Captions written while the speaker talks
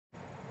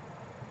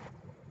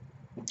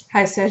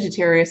Hi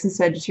Sagittarius and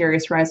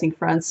Sagittarius rising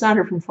friends,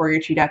 Sandra from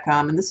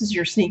ForYourTree.com, and this is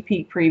your sneak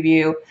peek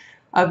preview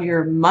of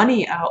your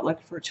money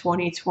outlook for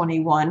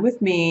 2021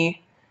 with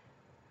me.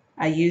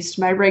 I used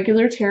my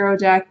regular tarot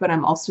deck, but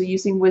I'm also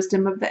using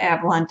Wisdom of the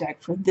Avalon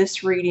deck for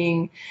this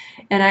reading,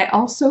 and I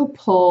also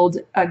pulled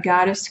a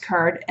goddess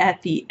card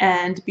at the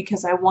end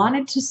because I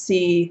wanted to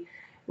see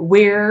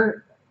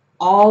where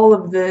all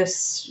of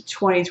this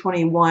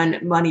 2021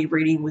 money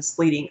reading was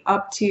leading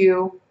up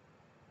to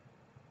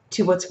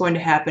what's going to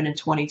happen in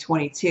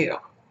 2022.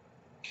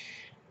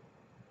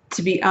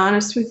 To be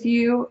honest with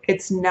you,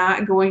 it's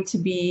not going to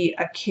be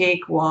a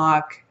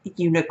cakewalk,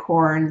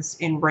 unicorns,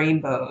 and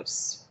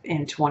rainbows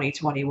in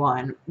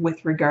 2021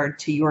 with regard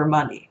to your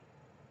money.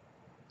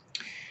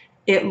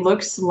 It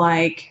looks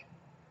like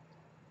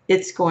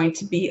it's going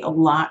to be a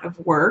lot of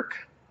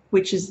work,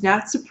 which is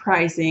not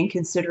surprising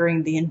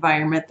considering the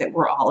environment that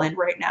we're all in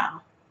right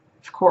now,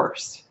 of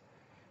course.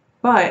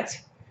 But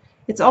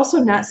it's also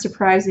not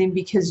surprising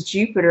because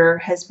Jupiter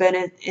has been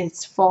in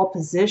its fall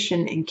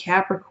position in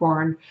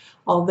Capricorn,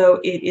 although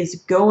it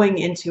is going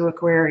into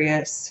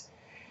Aquarius.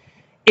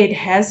 It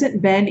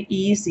hasn't been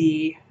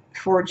easy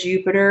for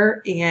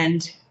Jupiter,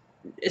 and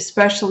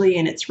especially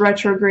in its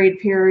retrograde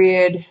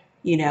period,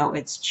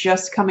 it's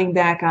just coming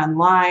back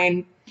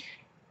online.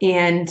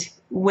 And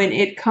when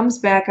it comes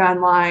back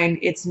online,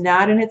 it's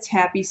not in its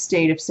happy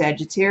state of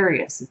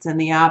Sagittarius. It's in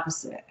the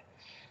opposite.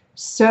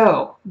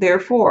 So,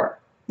 therefore,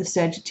 the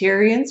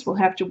Sagittarians will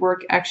have to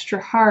work extra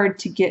hard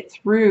to get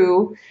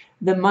through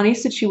the money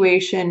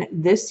situation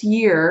this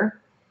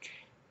year.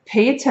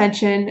 Pay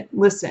attention.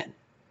 Listen,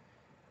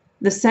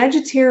 the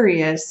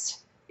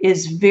Sagittarius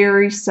is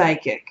very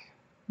psychic.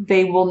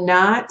 They will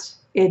not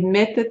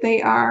admit that they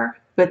are,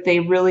 but they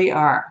really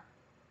are.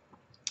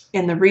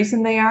 And the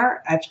reason they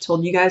are, I've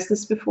told you guys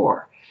this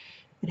before.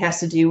 It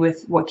has to do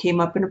with what came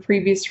up in a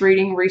previous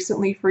reading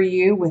recently for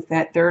you with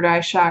that third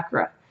eye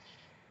chakra.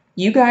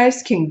 You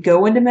guys can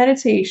go into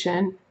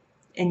meditation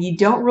and you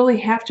don't really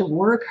have to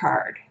work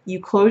hard.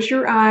 You close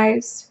your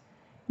eyes,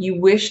 you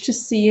wish to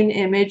see an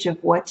image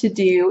of what to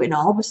do, and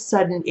all of a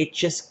sudden it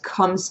just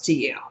comes to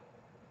you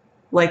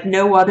like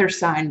no other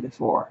sign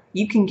before.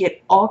 You can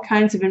get all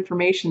kinds of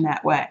information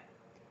that way.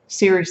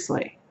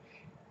 Seriously,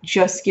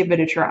 just give it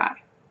a try.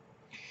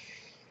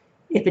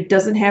 If it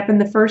doesn't happen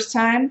the first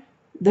time,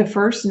 the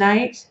first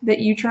night that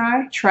you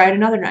try it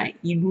another night.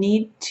 You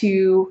need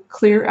to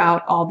clear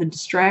out all the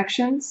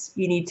distractions.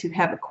 You need to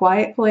have a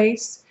quiet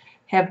place,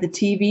 have the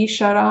TV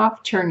shut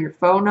off, turn your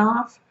phone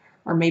off,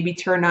 or maybe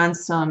turn on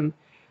some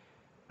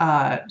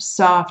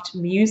soft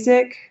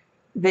music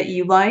that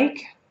you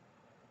like.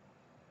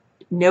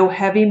 No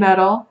heavy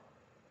metal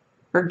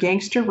or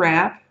gangster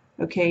rap,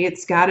 okay?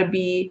 It's got to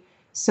be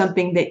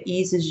something that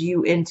eases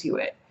you into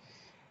it.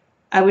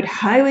 I would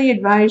highly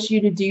advise you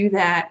to do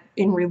that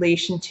in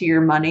relation to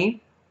your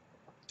money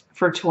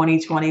for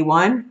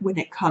 2021 when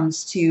it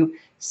comes to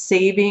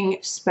saving,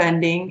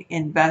 spending,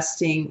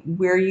 investing,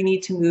 where you need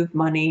to move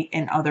money,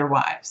 and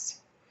otherwise.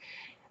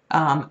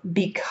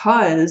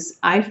 Because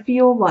I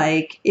feel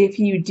like if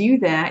you do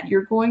that,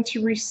 you're going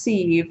to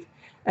receive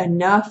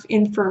enough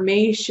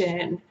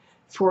information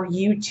for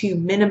you to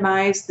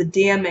minimize the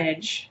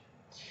damage.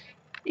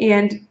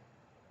 And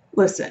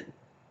listen,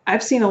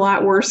 I've seen a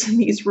lot worse in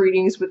these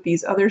readings with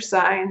these other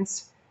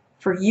signs.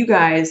 For you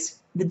guys,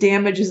 the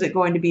damage isn't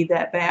going to be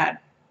that bad.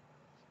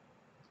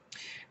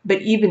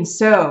 But even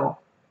so,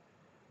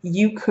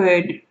 you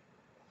could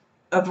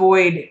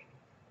avoid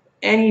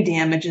any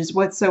damages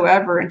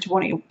whatsoever in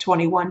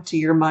 2021 to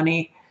your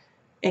money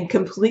and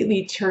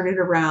completely turn it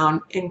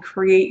around and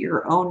create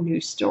your own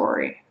new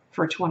story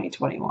for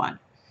 2021.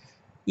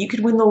 You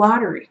could win the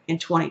lottery in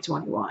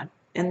 2021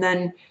 and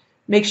then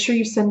make sure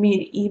you send me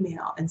an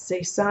email and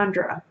say,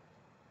 Sandra,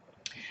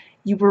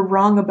 you were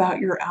wrong about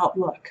your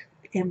outlook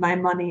in my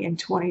money in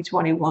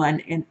 2021,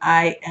 and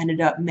I ended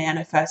up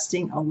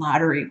manifesting a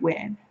lottery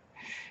win.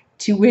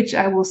 To which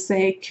I will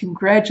say,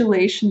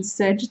 congratulations,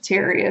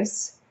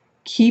 Sagittarius.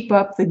 Keep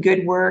up the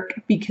good work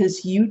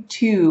because you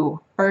too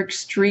are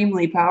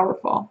extremely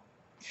powerful.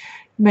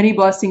 Many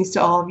blessings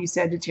to all of you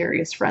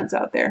Sagittarius friends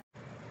out there.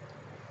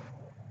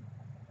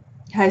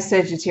 Hi,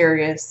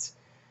 Sagittarius.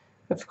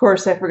 Of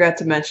course, I forgot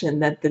to mention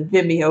that the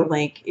Vimeo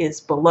link is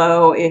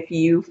below if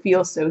you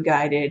feel so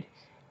guided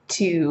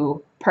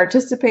to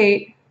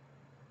participate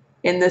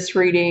in this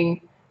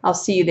reading. I'll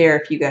see you there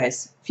if you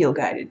guys feel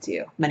guided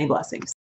to. Many blessings.